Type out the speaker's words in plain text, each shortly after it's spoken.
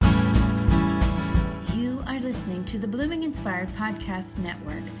listening to the Blooming Inspired Podcast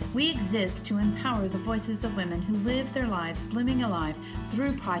Network. We exist to empower the voices of women who live their lives blooming alive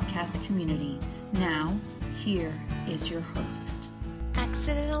through podcast community. Now, here is your host.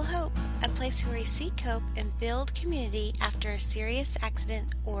 Accidental Hope, a place where we seek hope and build community after a serious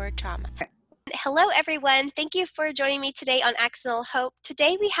accident or trauma. Hello, everyone. Thank you for joining me today on Accidental Hope.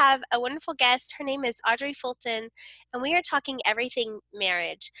 Today we have a wonderful guest. Her name is Audrey Fulton, and we are talking everything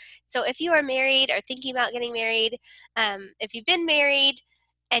marriage. So if you are married or thinking about getting married, if you've been married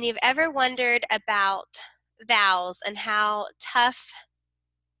and you've ever wondered about vows and how tough,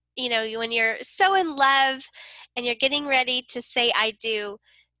 when you're so in love and you're getting ready to say I do,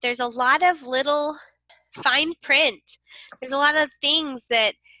 there's a lot of little fine print. There's a lot of things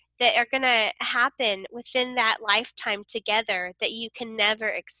that are going to happen within that lifetime together that you can never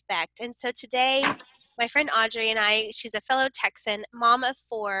expect. And so today, my friend Audrey and I, she's a fellow Texan, mom of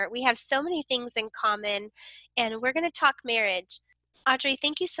 4. We have so many things in common, and we're going to talk marriage. Audrey,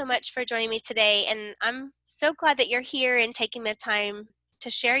 thank you so much for joining me today, and I'm so glad that you're here and taking the time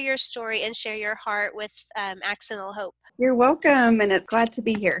to share your story and share your heart with Accidental Hope. You're welcome, and it's glad to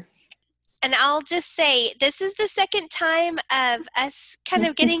be here. And I'll just say, this is the second time of us kind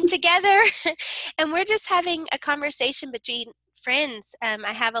of getting together, and we're just having a conversation between friends.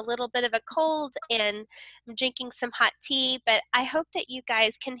 I have a little bit of a cold, and I'm drinking some hot tea, but I hope that you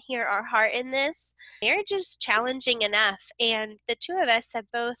guys can hear our heart in this. Marriage is challenging enough, and the two of us have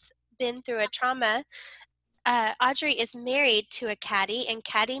both been through a trauma. Audrey is married to a CADI, and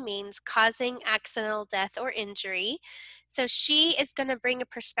CADI means causing accidental death or injury. So she is going to bring a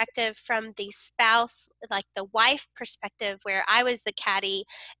perspective from the spouse, like the wife perspective, where I was the CADI,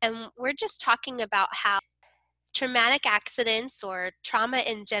 and we're just talking about how traumatic accidents or trauma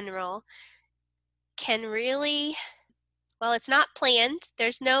in general can really, well, it's not planned.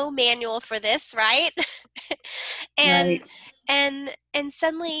 There's no manual for this, right? Right. And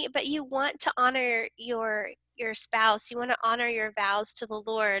suddenly, but you want to honor your spouse. You want to honor your vows to the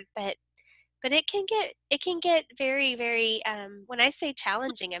Lord, but it can get very, very, when I say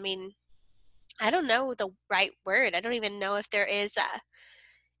challenging, I mean, I don't know the right word. I don't even know if there is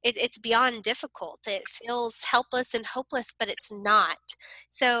it's beyond difficult. It feels helpless and hopeless, but it's not.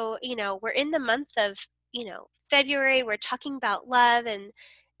 So, we're in the month of, February. We're talking about love. And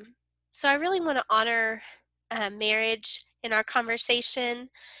so I really want to honor marriage in our conversation.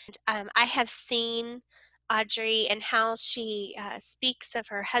 I have seen Audrey and how she speaks of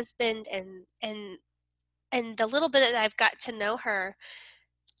her husband and the little bit that I've got to know her,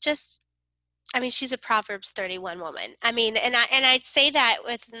 she's a Proverbs 31 woman. And I'd say that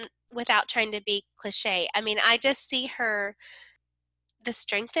without trying to be cliche. I just see the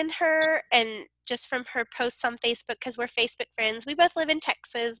strength in her, and just from her posts on Facebook, because we're Facebook friends. We both live in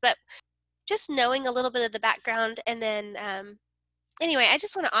Texas, but just knowing a little bit of the background. And then anyway, I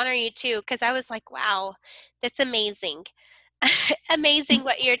just want to honor you too, because I was like, wow, that's amazing. Amazing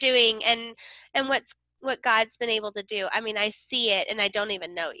what you're doing and what God's been able to do. I see it, and I don't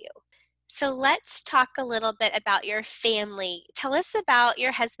even know you. So let's talk a little bit about your family. Tell us about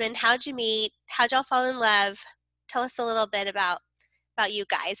your husband. How'd you meet? How'd y'all fall in love? Tell us a little bit about you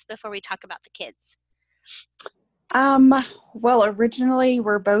guys before we talk about the kids. Well, originally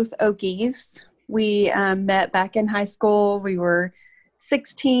we're both Okies. We met back in high school. We were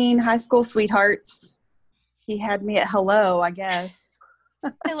 16 high school sweethearts. He had me at hello, I guess.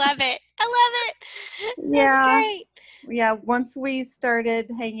 I love it. That's yeah. great. Yeah. Once we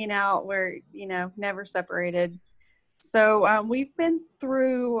started hanging out, we're, never separated. So we've been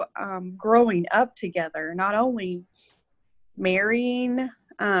through growing up together, not only marrying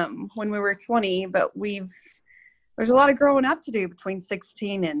when we were 20, but there's a lot of growing up to do between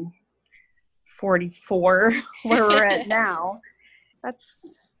 16 and 44 where we're at now.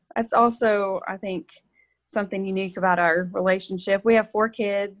 That's also, I think, something unique about our relationship. We have 4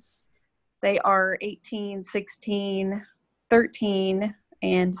 kids. They are 18, 16, 13,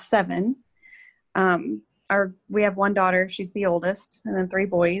 and 7. We have 1 daughter. She's the oldest, and then 3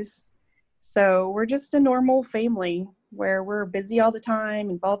 boys. So we're just a normal family where we're busy all the time,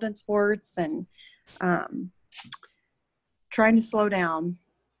 involved in sports, and trying to slow down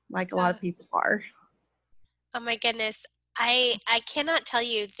like a lot of people are. Oh my goodness. I cannot tell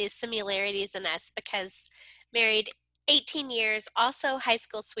you the similarities in us, because married 18 years, also high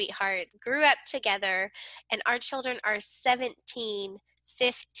school sweetheart, grew up together, and our children are 17,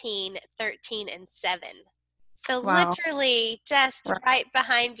 15, 13, and 7. So Wow. Literally just right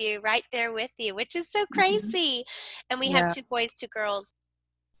behind you, right there with you, which is so crazy. And we have 2 boys, 2 girls.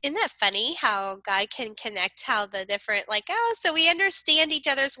 Isn't that funny how God can connect how the different, like, oh, so we understand each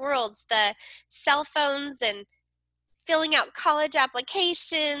other's worlds, the cell phones and filling out college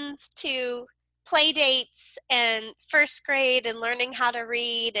applications to play dates and first grade and learning how to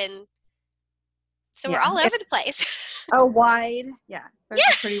read. And so we're Yeah. all over the place. There's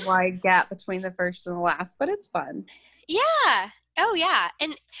a pretty wide gap between the first and the last, but it's fun. Yeah. Oh yeah.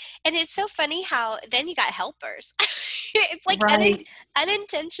 And it's so funny how then you got helpers. It's like Right.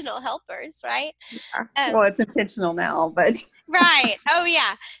 unintentional helpers, right? Well, it's intentional now, but Right. Oh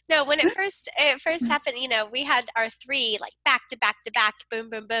yeah. No, when it first happened, we had our three like back to back to back, boom,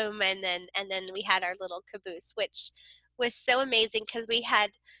 boom, boom, and then we had our little caboose, which was so amazing because we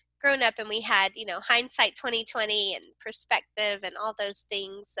had grown up and we had, hindsight 2020 and perspective and all those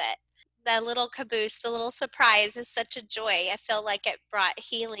things that the little caboose, the little surprise is such a joy. I feel like it brought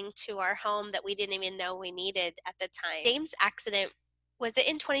healing to our home that we didn't even know we needed at the time. James' accident, was it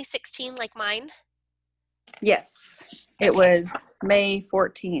in 2016 like mine? yes, it was May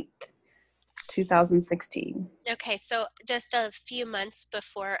 14th, 2016. Okay, so just a few months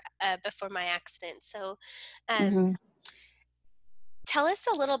before my accident. So, Mm-hmm. tell us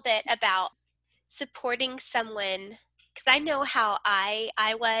a little bit about supporting someone, because I know how I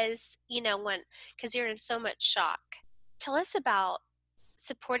was, because you're in so much shock. Tell us about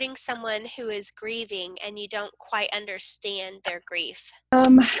supporting someone who is grieving and you don't quite understand their grief.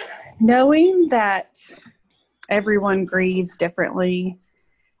 Knowing that everyone grieves differently,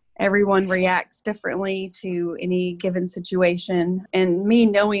 everyone reacts differently to any given situation, and me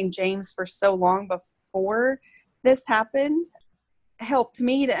knowing James for so long before this happened helped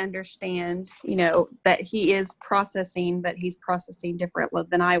me to understand, that he's processing differently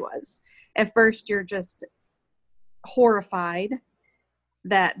than I was. At first, you're just horrified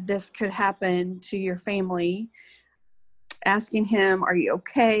that this could happen to your family. Asking him, are you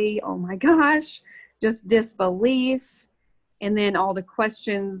okay? Oh my gosh, just disbelief. And then all the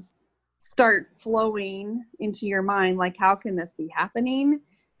questions start flowing into your mind, like, how can this be happening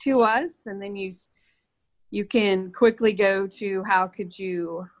to us? And then you can quickly go to, how could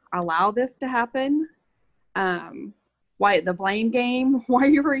you allow this to happen? Why the blame game?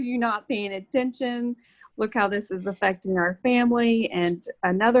 Why were you not paying attention? Look how this is affecting our family and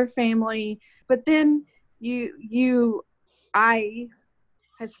another family. But then I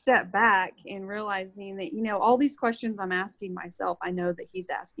had stepped back and realizing that, all these questions I'm asking myself, I know that he's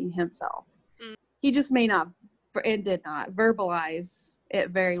asking himself. Mm. He just may not, and did not verbalize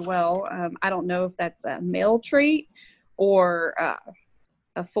it very well. I don't know if that's a male trait or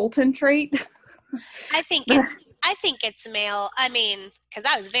a Fulton trait. I think it's male. I mean, because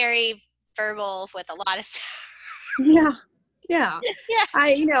I was very verbal with a lot of stuff. Yeah. Yeah. I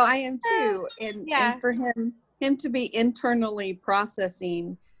am too. And Yeah. and for him to be internally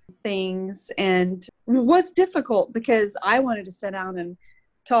processing things and was difficult, because I wanted to sit down and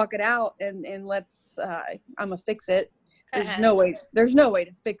talk it out and let's I'm gonna fix it. There's no way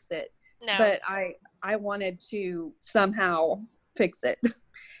to fix it. No. But I wanted to somehow fix it.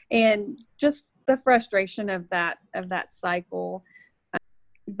 And just the frustration of that cycle.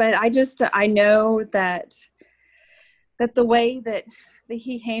 But I know that the way that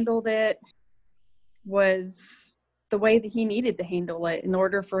he handled it was the way that he needed to handle it in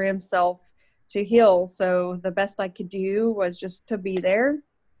order for himself to heal. So the best I could do was just to be there,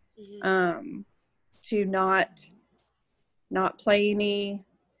 to not play any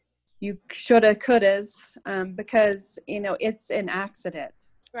you shoulda, couldas, because, it's an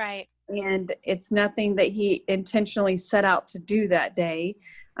accident. Right. And it's nothing that he intentionally set out to do that day.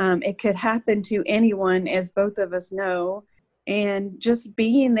 It could happen to anyone, as both of us know. And just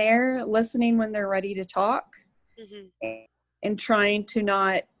being there, listening when they're ready to talk, and trying to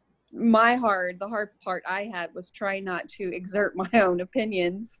not, the hard part I had was trying not to exert my own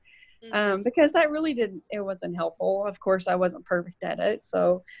opinions, because that really it wasn't helpful. Of course, I wasn't perfect at it.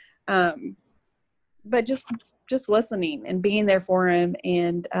 So, but just listening and being there for him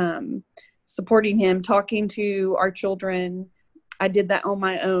and supporting him, talking to our children. I did that on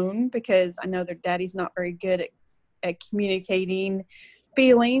my own because I know their daddy's not very good at communicating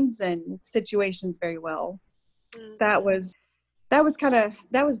feelings and situations very well. That was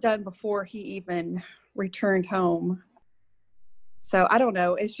done before he even returned home. So I don't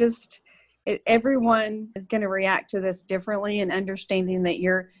know. It's just everyone is going to react to this differently, and understanding that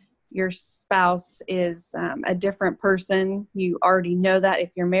your spouse is a different person. You already know that if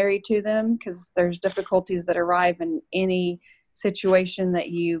you're married to them, because there's difficulties that arrive in any situation that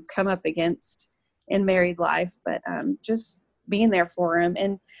you come up against in married life. But just being there for him.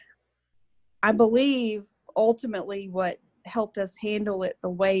 And I believe ultimately what helped us handle it the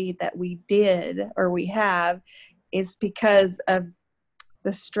way that we did or we have is because of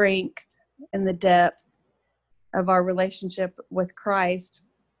the strength and the depth of our relationship with Christ,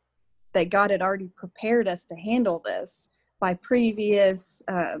 that God had already prepared us to handle this by previous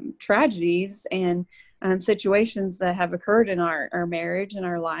tragedies and situations that have occurred in our marriage and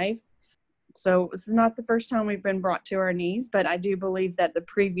our life. So it's not the first time we've been brought to our knees, but I do believe that the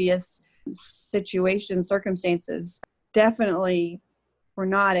previous circumstances definitely were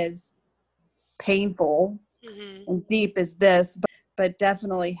not as painful and deep as this, but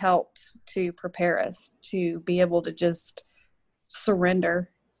definitely helped to prepare us to be able to just surrender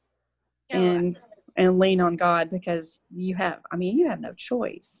and lean on God, because you have no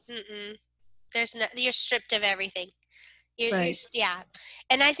choice. You're stripped of everything. Right. Yeah.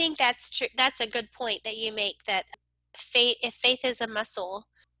 And I think that's true. That's a good point that you make, that if faith is a muscle,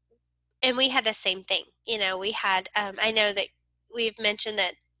 and we had the same thing, we had, I know that we've mentioned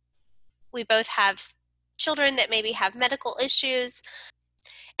that we both have children that maybe have medical issues,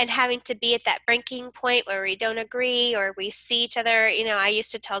 and having to be at that breaking point where we don't agree or we see each other. I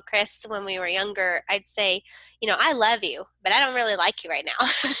used to tell Chris when we were younger, I'd say, I love you, but I don't really like you right now.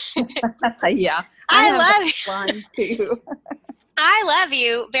 Yeah. I have love that line too. I love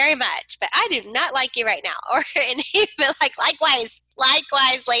you very much, but I do not like you right now. And he'd be like, likewise,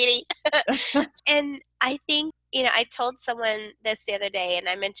 lady. And I think, I told someone this the other day, and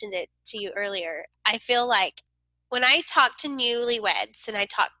I mentioned it to you earlier. I feel like when I talk to newlyweds and I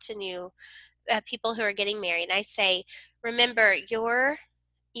talk to new people who are getting married, I say, remember, your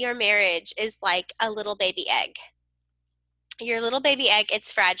marriage is like a little baby egg. Your little baby egg,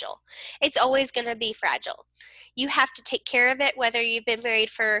 it's fragile. It's always going to be fragile. You have to take care of it, whether you've been married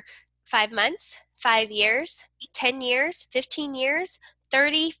for 5 months, 5 years, 10 years, 15 years,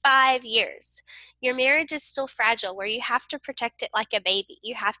 35 years. Your marriage is still fragile, where you have to protect it like a baby.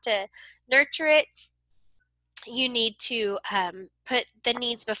 You have to nurture it. You need to put the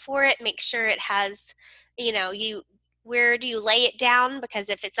needs before it, make sure it has, where do you lay it down? Because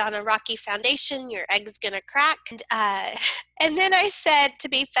if it's on a rocky foundation, your egg's going to crack. And then I said, to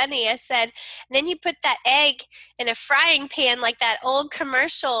be funny, I said, and then you put that egg in a frying pan, like that old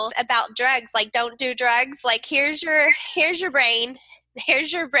commercial about drugs, like don't do drugs. Like, here's your brain.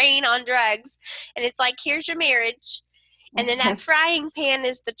 Here's your brain on drugs. And it's like, here's your marriage. And then that frying pan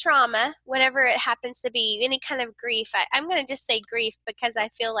is the trauma, whatever it happens to be, any kind of grief. I'm going to just say grief, because I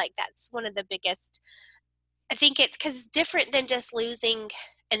feel like that's one of the biggest. I think it's because it's different than just losing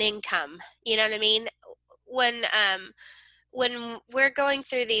an income. You know what I mean? When we're going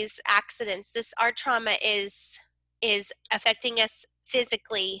through these accidents, our trauma is affecting us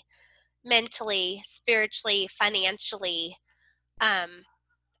physically, mentally, spiritually, financially,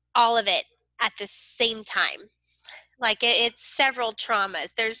 all of it at the same time. Like it's several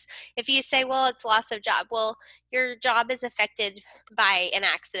traumas. If you say, well, it's loss of job, well, your job is affected by an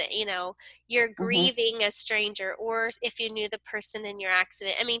accident. You're grieving a stranger, or if you knew the person in your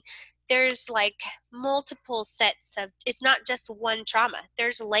accident. I mean, there's like multiple sets of, it's not just one trauma.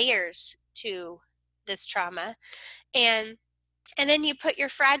 There's layers to this trauma. And then you put your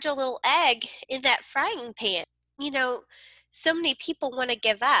fragile little egg in that frying pan. So many people want to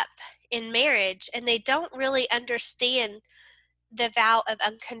give up in marriage, and they don't really understand the vow of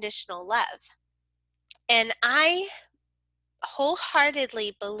unconditional love. And I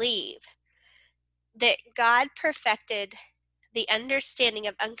wholeheartedly believe that God perfected the understanding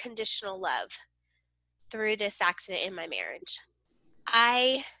of unconditional love through this accident in my marriage.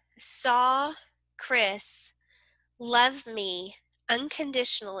 I saw Chris love me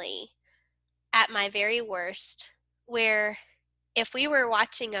unconditionally at my very worst, where if we were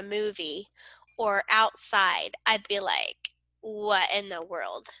watching a movie or outside, I'd be like, what in the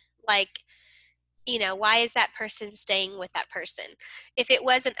world? Like, why is that person staying with that person? If it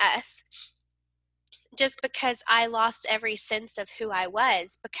wasn't us, just because I lost every sense of who I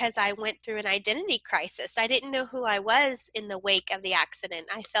was, because I went through an identity crisis. I didn't know who I was in the wake of the accident.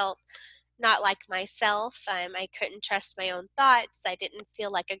 I felt not like myself. I couldn't trust my own thoughts. I didn't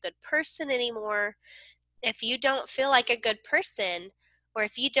feel like a good person anymore. If you don't feel like a good person, or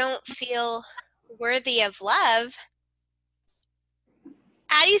if you don't feel worthy of love,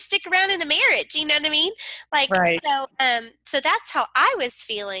 how do you stick around in a marriage? You know what I mean? Like, Right. So that's how I was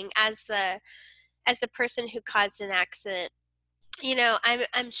feeling as the person who caused an accident.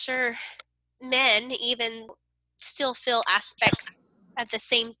 I'm sure men even still feel aspects of the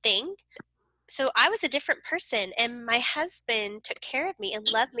same thing. so I was a different person, and my husband took care of me and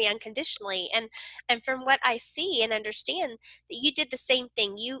loved me unconditionally. And from what I see and understand, that you did the same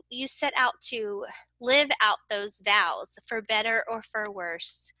thing. You set out to live out those vows for better or for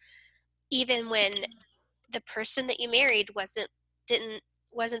worse, even when the person that you married wasn't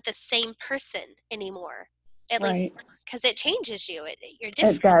the same person anymore. At least Right. because it changes you. You're It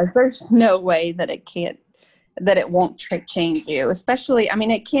different. does. There's no way that it won't change you. Especially, I mean,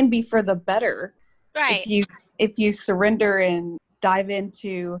 it can be for the better Right. if you surrender and dive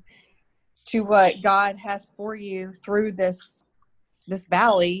into what God has for you through this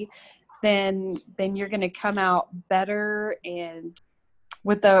valley. Then you're going to come out better, and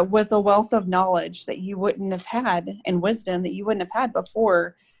with a wealth of knowledge that you wouldn't have had, and wisdom that you wouldn't have had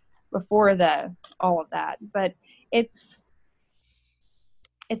before the all of that. But it's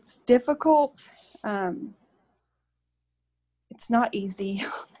difficult. It's not easy.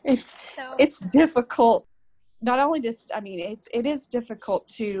 it's So it's difficult. Not only just, I mean, it is difficult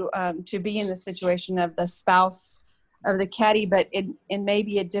to be in the situation of the spouse of the caddy, but in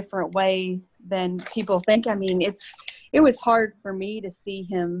maybe a different way than people think. I mean, it was hard for me to see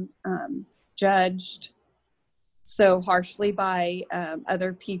him judged so harshly by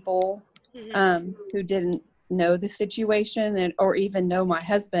other people who didn't know the situation, or even know my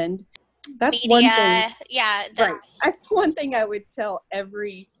husband. That's one thing. media, yeah, Right. That's one thing I would tell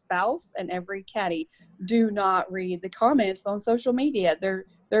every spouse and every caddy: do not read the comments on social media.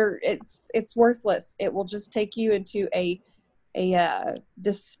 It's worthless. It will just take you into a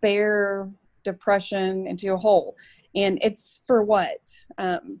despair, depression, into a hole. And it's for what?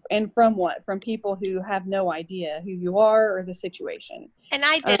 And from what? From people who have no idea who you are or the situation. and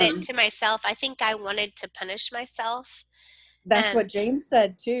I did it Um, to myself. I think I wanted to punish myself. That's what James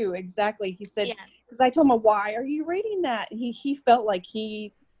said too. Exactly. He said, Yeah, because I told him, why are you reading that? And he felt like to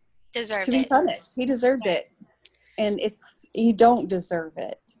deserved be it. punished. He deserved Right. it. And you don't deserve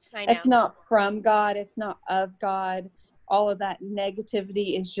it. I It's know. not from God. It's not of God. All of that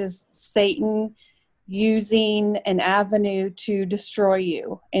negativity is just Satan using an avenue to destroy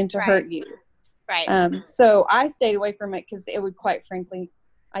you and to Right. hurt you. Right. So I stayed away from it because it would, quite frankly,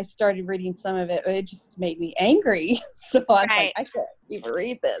 I started reading some of it. It just made me angry. So I was like, Right. I can't even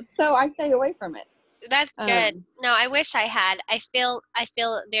read this. So I stayed away from it. That's good. Um, No, I wish I had. I feel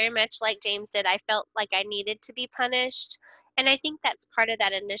very much like James did. I felt like I needed to be punished. And I think that's part of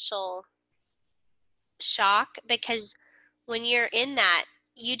that initial shock, because when you're in that,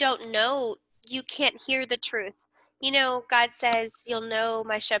 you don't know, you can't hear the truth. God says, you'll know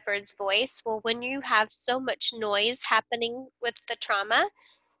my shepherd's voice. Well, when you have so much noise happening with the trauma,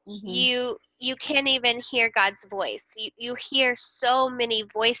 mhm. you can't even hear God's voice. You hear so many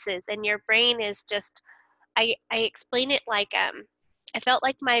voices, and your brain is just, I explain it like, I felt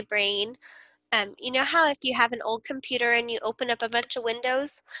like my brain, you know how if you have an old computer and you open up a bunch of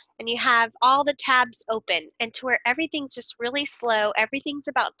windows and you have all the tabs open, and to where everything's just really slow, everything's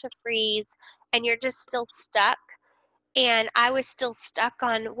about to freeze, and you're just still stuck. And I was still stuck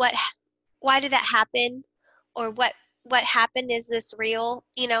on why did that happen? Or what happened? Is this real?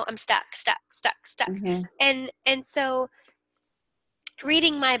 I'm stuck. Mhm. And so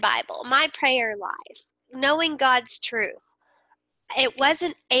reading my Bible, my prayer life, knowing God's truth, I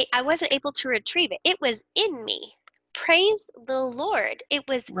wasn't able to retrieve it. It was in me. Praise the Lord. It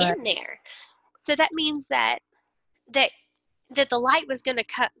was Right. in there. So that means that that the light was going to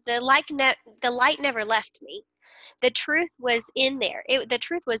cut. The light never left me. The truth was in there. The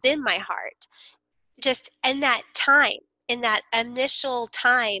truth was in my heart. Just in that time, in that initial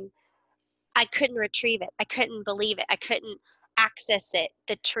time, I couldn't retrieve it. I couldn't believe it. I couldn't access it,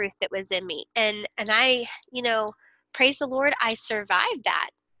 the truth that was in me. And I, praise the Lord, I survived that,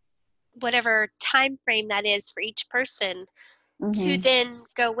 whatever time frame that is for each person, to Mhm. then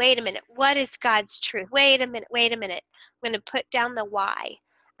go, wait a minute, what is God's truth? Wait a minute. I'm going to put down the why.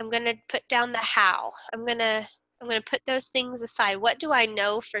 I'm going to put down the how. I'm going to put those things aside. What do I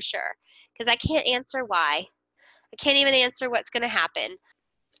know for sure? Because I can't answer why. I can't even answer what's going to happen,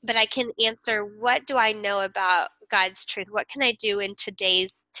 but I can answer, what do I know about God's truth? What can I do in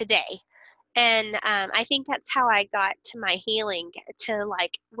today? And I think that's how I got to my healing, to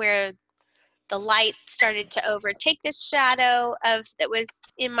like where the light started to overtake the shadow of that was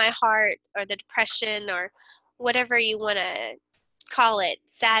in my heart, or the depression, or whatever you want to call it,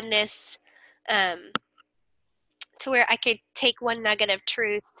 sadness, um, to where I could take one nugget of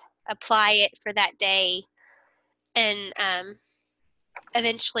truth, apply it for that day, and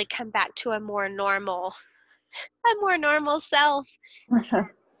eventually come back to a more normal self.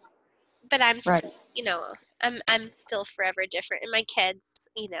 But I'm Right. still, I'm still forever different, and my kids,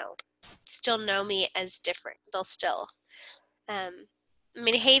 still know me as different. They'll still, I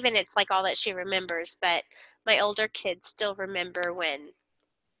mean, Haven, it's like all that she remembers, but my older kids still remember when,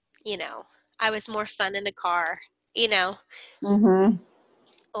 I was more fun in the car, Mm-hmm.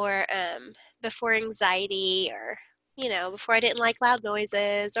 or before anxiety, or, before I didn't like loud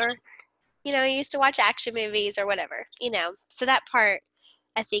noises, or, I used to watch action movies or whatever, So that part,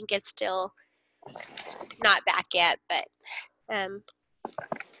 I think, is still not back yet, but so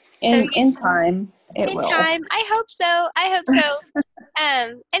In time, it in will. time, I hope so. I hope so.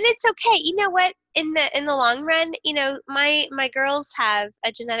 And it's okay. You know what? In the long run, my girls have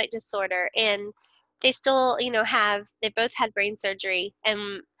a genetic disorder, and they still, they both had brain surgery,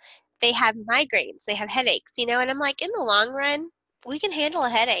 and they have migraines, they have headaches, and I'm like, in the long run, we can handle a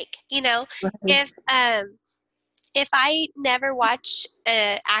headache. Right. If I never watch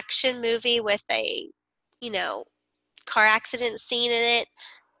an action movie with a, you know, car accident scene in it,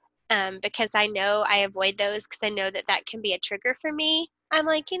 because I know I avoid those because I know that can be a trigger for me. I'm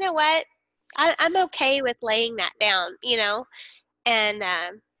like, you know what? I'm okay with laying that down, and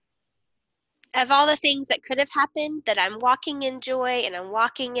of all the things that could have happened, that I'm walking in joy, and I'm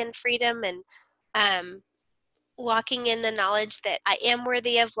walking in freedom, and um, walking in the knowledge that I am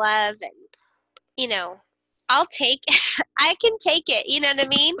worthy of love, and, I'll take, I can take it, you know what I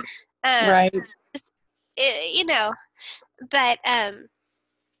mean? Right. It,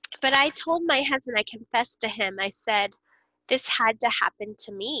 but I told my husband, I confessed to him, I said, this had to happen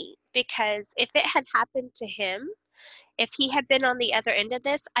to me, because if it had happened to him, if he had been on the other end of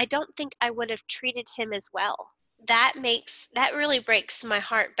this, I don't think I would have treated him as well. That really breaks my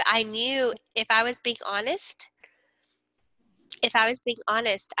heart. But I knew if I was being honest,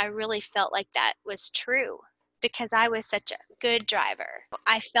 I really felt like that was true, because I was such a good driver.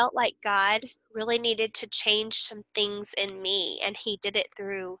 I felt like God really needed to change some things in me, and he did it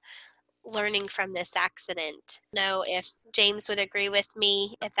through learning from this accident. Know if James would agree with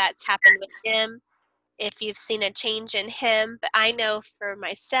me, if that's happened with him, if you've seen a change in him, but I know for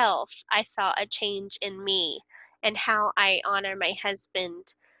myself, I saw a change in me, and how I honor my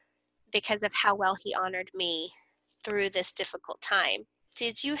husband because of how well he honored me through this difficult time.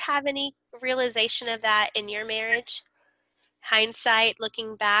 Did you have any realization of that in your marriage? Hindsight,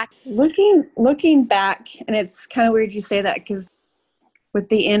 looking back? Looking back, and it's kind of weird you say that, because with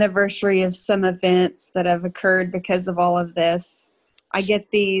the anniversary of some events that have occurred because of all of this, I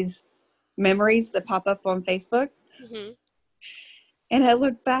get these memories that pop up on Facebook. Mm-hmm. And I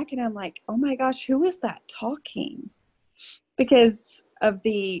look back and I'm like, oh my gosh, who is that talking? Because of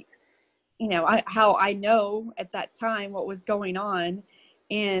the, how I know at that time what was going on,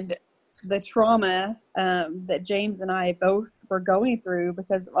 and the trauma that James and I both were going through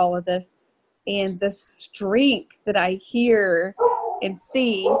because of all of this, and the strength that I hear and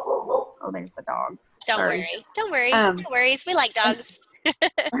see. Oh, there's the dog. Don't Sorry. worry. Don't worry. Um, No worries. We like dogs.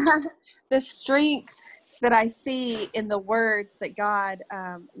 the strength that I see in the words that God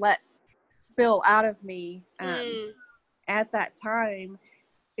let spill out of me at that time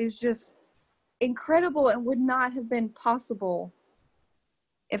is just incredible, and would not have been possible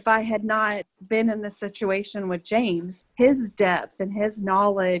if I had not been in the situation with James. His depth and his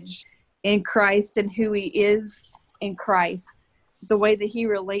knowledge in Christ and who he is in Christ, the way that he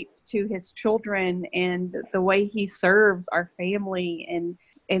relates to his children, and the way he serves our family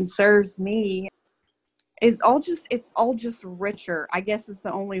and serves me, is it's all just richer, I guess, is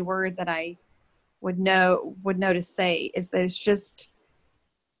the only word that I would know to say, is that it's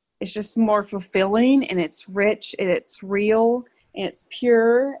just more fulfilling, and it's rich, and it's real, and it's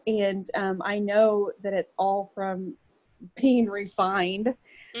pure, and I know that it's all from being refined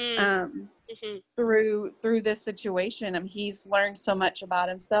Mm-hmm. through this situation. He's learned so much about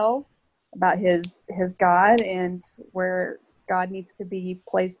himself, about his God, and where God needs to be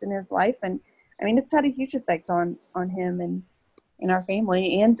placed in his life, and it's had a huge effect on him and in our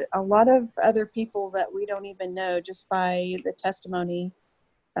family, and a lot of other people that we don't even know, just by the testimony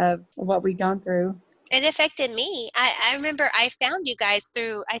of what we've gone through. It affected me. I remember I found you guys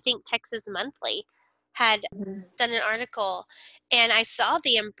through, I think, Texas Monthly had done an article, and I saw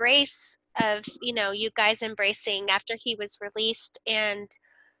the embrace of, you guys embracing after he was released. And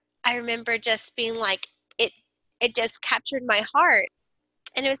I remember just being like, it just captured my heart.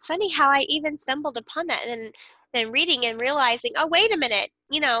 And it was funny how I even stumbled upon that, and then reading and realizing, oh, wait a minute,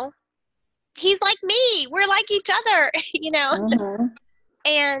 he's like me. We're like each other, Mm-hmm.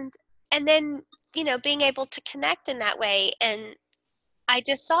 and then being able to connect in that way. And I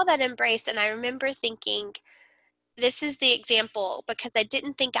just saw that embrace, and I remember thinking, this is the example, because I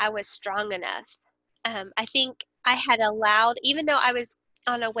didn't think I was strong enough. I think I had allowed, even though I was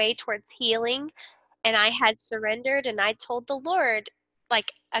on a way towards healing, and I had surrendered, and I told the Lord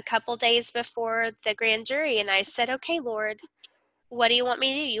like a couple days before the grand jury, and I said, okay, Lord, what do you want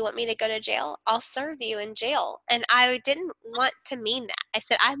me to do? You want me to go to jail? I'll serve you in jail. And I didn't want to mean that. I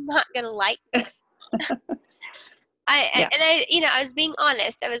said, I'm not going to like this. Yeah. I was being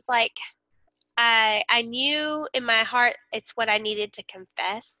honest. I was like, I knew in my heart it's what I needed to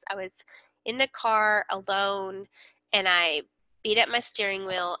confess. I was in the car alone, and I beat up my steering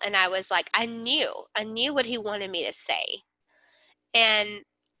wheel, and I was like, I knew what he wanted me to say. And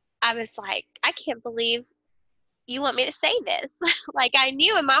I was like, I can't believe you want me to say this. Like, I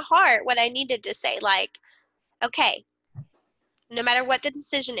knew in my heart what I needed to say. Like, okay, no matter what the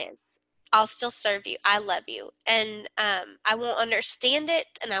decision is, I'll still serve you. I love you. And I won't understand it,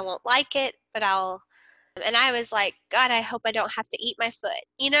 and I won't like it, but and I was like, God, I hope I don't have to eat my foot.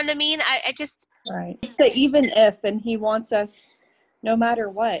 You know what I mean? I just. Right. It's the even if, and he wants us, no matter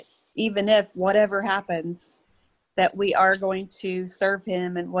what, even if whatever happens, that we are going to serve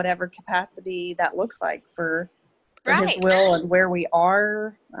him in whatever capacity that looks like for his Right. will and where we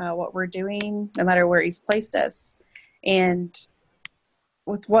are, what we're doing, no matter where he's placed us. And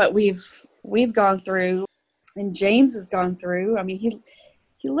with what we've gone through, and James has gone through, I mean,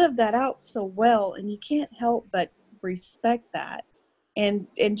 he lived that out so well, and you can't help but respect that. And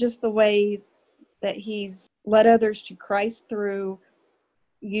just the way that he's led others to Christ through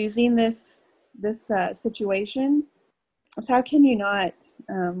using this situation. So how can you not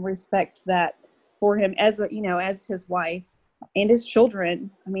respect that for him as as his wife and his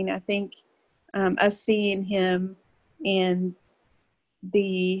children? I mean, I think us seeing him and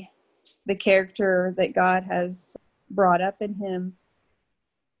the character that God has brought up in him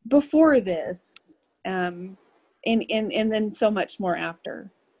before this, and then so much more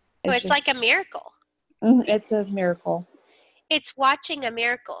after. It's like a miracle. It's a miracle. It's watching a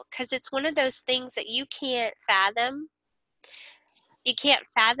miracle, because it's one of those things that you can't fathom. You can't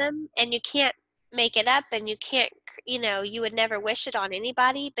fathom, and you can't make it up, and you can't, you would never wish it on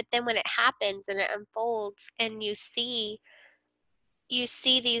anybody. But then when it happens and it unfolds, and you see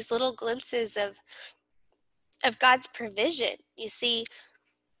these little glimpses of God's provision, you see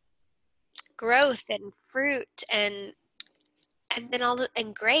growth and fruit and then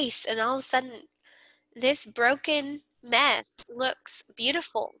and grace, and all of a sudden this broken mess looks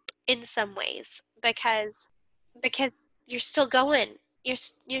beautiful in some ways, because you're still going,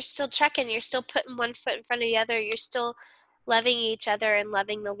 you're still trekking, you're still putting one foot in front of the other, you're still loving each other and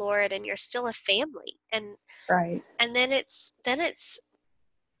loving the Lord, and you're still a family. And Right. And then it's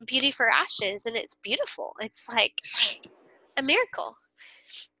beauty for ashes, and it's beautiful. It's like a miracle.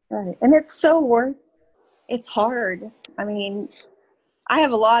 Right. And it's hard. I mean, I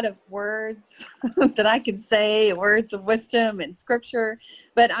have a lot of words that I can say, words of wisdom and scripture,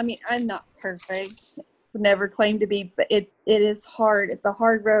 but I mean, I'm not perfect. Would never claim to be, but it is hard. It's a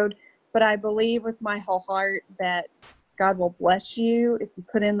hard road, but I believe with my whole heart that God will bless you if you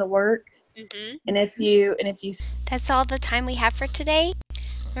put in the work. Mm-hmm. And if you. That's all the time we have for today.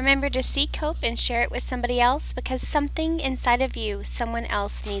 Remember to seek hope and share it with somebody else, because something inside of you, someone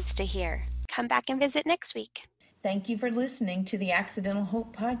else needs to hear. Come back and visit next week. Thank you for listening to the Accidental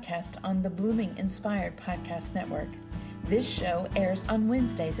Hope podcast on the Blooming Inspired Podcast Network. This show airs on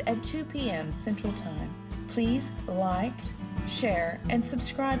Wednesdays at 2 p.m. Central Time. Please like, share, and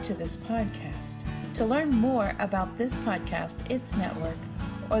subscribe to this podcast. To learn more about this podcast, its network,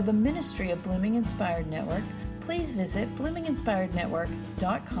 or the ministry of Blooming Inspired Network, please visit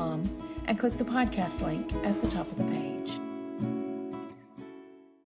bloominginspirednetwork.com and click the podcast link at the top of the page.